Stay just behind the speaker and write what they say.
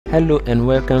Hello and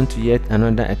welcome to yet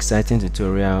another exciting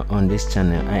tutorial on this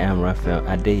channel. I am Raphael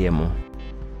Adeyemo.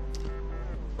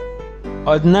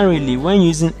 Ordinarily, when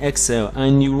using Excel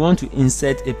and you want to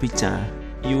insert a picture,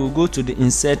 you will go to the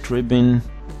insert ribbon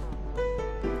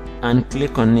and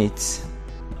click on it.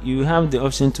 You have the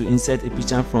option to insert a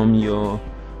picture from your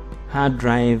hard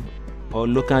drive or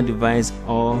local device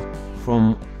or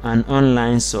from an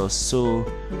online source. So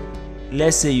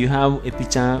let's say you have a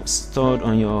picture stored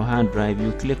on your hard drive,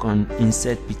 you click on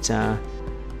insert picture,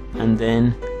 and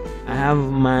then I have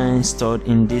mine stored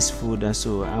in this folder,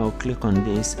 so I'll click on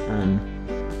this, and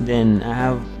then I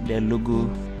have the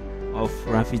logo of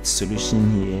Rapid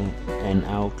Solution here, and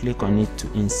I'll click on it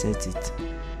to insert it.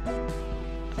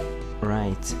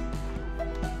 Right.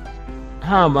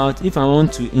 How about if I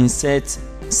want to insert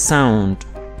sound,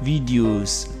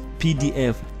 videos,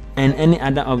 PDF and any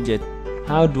other object?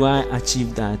 How do I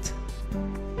achieve that?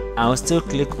 I'll still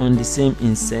click on the same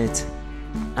insert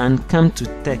and come to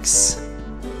text.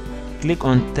 Click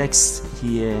on text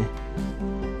here.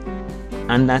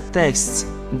 Under text,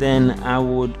 then I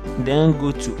would then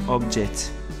go to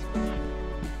object.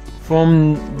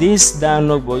 From this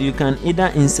dialog box, you can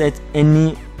either insert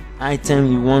any item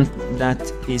you want that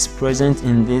is present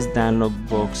in this dialog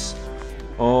box,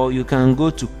 or you can go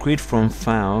to create from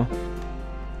file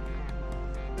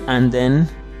and then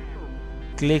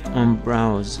click on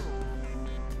browse.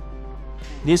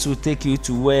 This will take you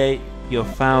to where your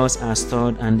files are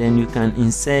stored, and then you can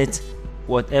insert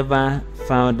whatever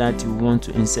file that you want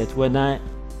to insert, whether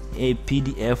a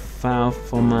PDF file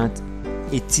format,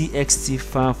 a TXT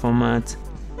file format,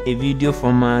 a video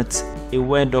format, a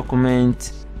Word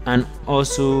document, and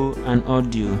also an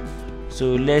audio.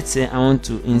 So let's say I want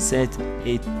to insert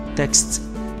a text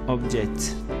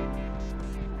object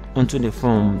onto the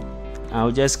form.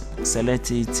 I'll just select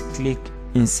it, click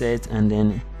insert, and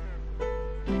then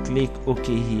click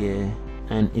OK here,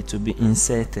 and it will be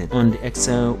inserted on the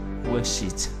Excel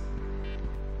worksheet.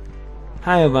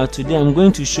 However, today I'm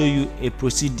going to show you a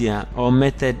procedure or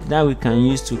method that we can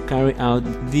use to carry out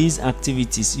these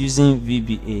activities using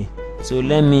VBA. So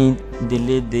let me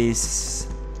delete this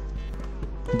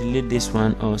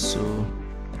one also,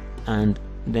 and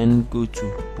then go to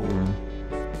home.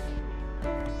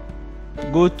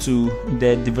 Go to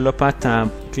the developer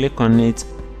tab, click on it,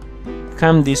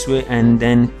 come this way, and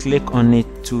then click on it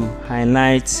to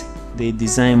highlight the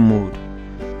design mode.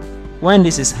 When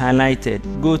this is highlighted,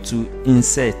 go to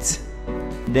insert,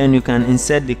 then you can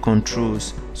insert the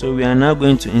controls. So we are now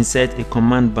going to insert a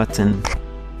command button.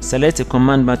 Select a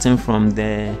command button from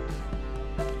the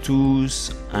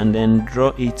tools and then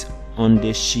draw it on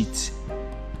the sheet.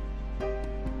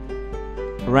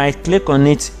 Right click on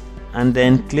it and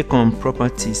then click on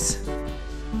properties.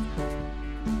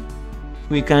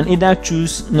 We can either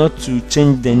choose not to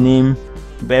change the name,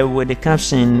 but with the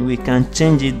caption we can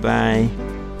change it by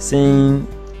saying,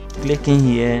 clicking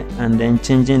here and then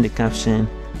changing the caption.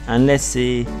 And let's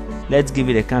give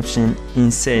it a caption: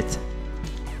 insert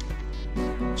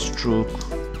stroke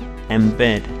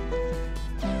embed.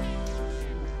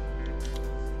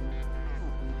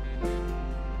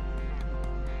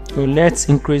 So let's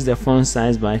increase the font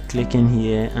size by clicking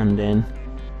here and then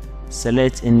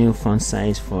select a new font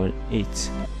size for it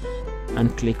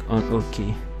and click on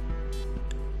OK.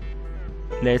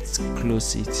 Let's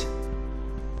close it.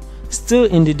 Still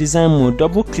in the design mode,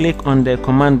 double click on the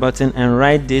command button and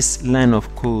write this line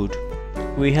of code.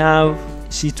 We have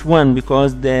sheet 1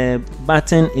 because the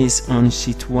button is on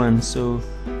sheet 1, so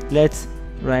let's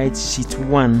write sheet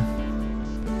 1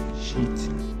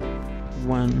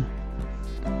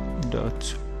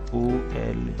 dot ole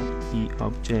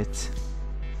object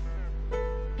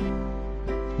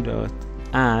dot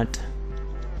add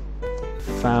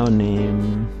file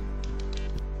name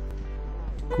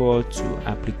equal to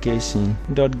application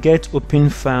dot get open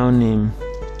file name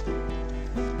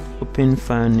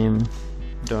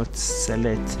dot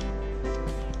select.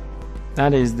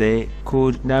 That is the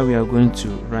code that we are going to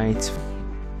write.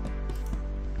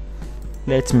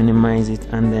 Let's minimize it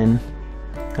and then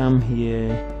come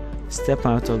here, step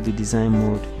out of the design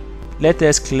mode. Let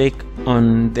us click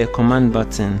on the command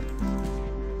button.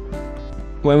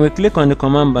 When we click on the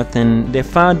command button, the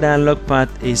file dialog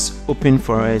path is open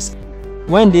for us.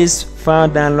 When this file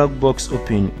dialog box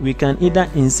opens, we can either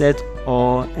insert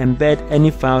or embed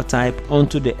any file type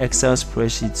onto the Excel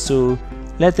spreadsheet. So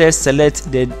let us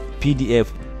select the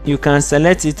PDF. You can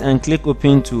select it and click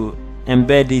open to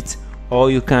embed it,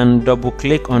 or you can double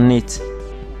click on it.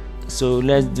 So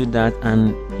let's do that,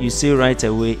 and you see right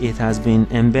away it has been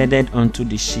embedded onto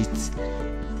the sheet.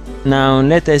 Now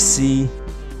let us see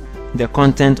the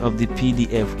content of the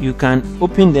PDF. You can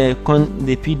open the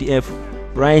PDF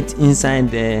right inside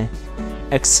the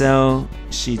Excel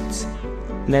sheet.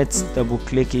 Let's double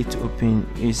click it to open.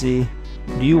 You see,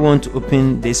 do you want to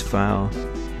open this file?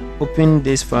 Open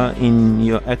this file in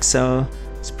your Excel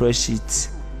spreadsheet,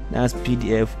 that's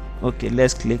PDF. Okay,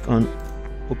 let's click on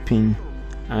open,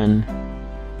 and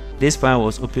this file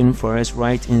was opened for us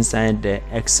right inside the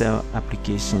Excel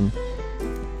application.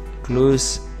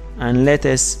 Close, and let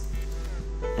us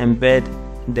embed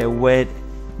the Word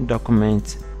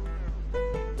document.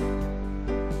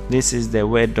 This is the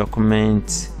Word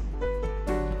document.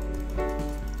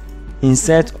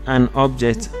 Insert an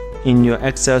object in your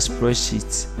Excel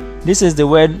spreadsheet. This is the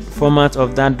Word format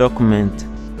of that document.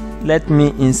 Let me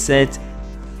insert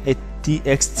a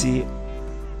TXT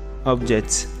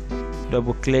object.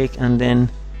 Double click, and then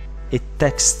a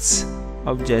text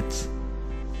object.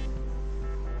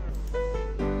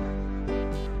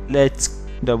 Let's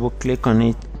double click on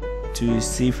it to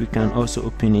see if we can also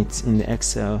open it in the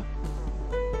Excel.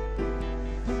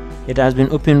 It has been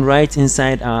opened right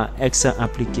inside our Excel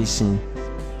application.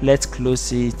 Let's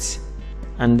close it,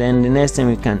 and then the next thing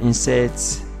we can insert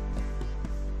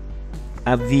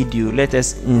a video. Let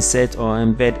us insert or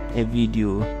embed a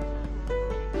video.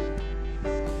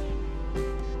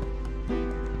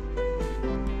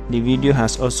 The video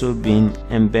has also been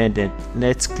embedded.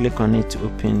 Let's click on it to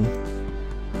open.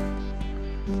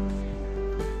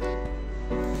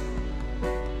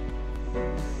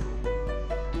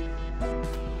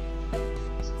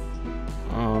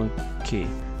 Okay.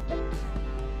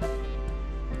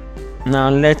 Now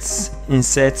let's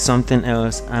insert something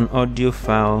else, an audio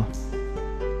file.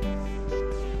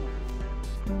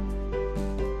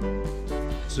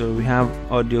 So we have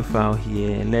audio file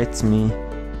here. Let me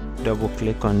double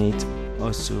click on it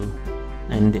also,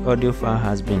 and the audio file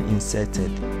has been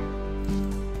inserted.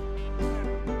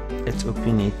 Let's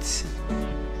open it.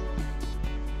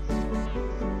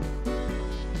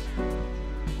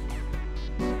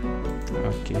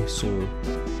 Okay, so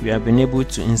we have been able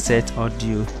to insert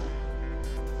audio.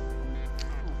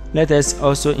 Let us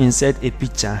also insert a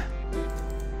picture.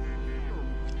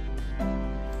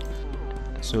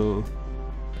 So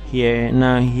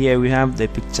here we have the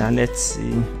picture. Let's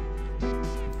see.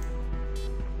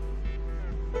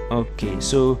 Okay,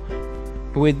 so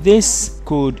with this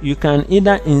code you can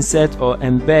either insert or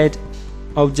embed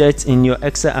objects in your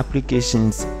Excel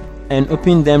applications and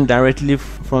open them directly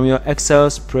from your Excel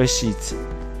spreadsheet.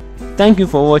 Thank you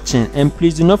for watching, and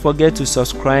please do not forget to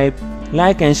subscribe,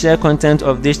 like and share content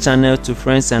of this channel to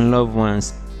friends and loved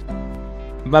ones.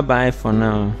 Bye bye for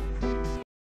now.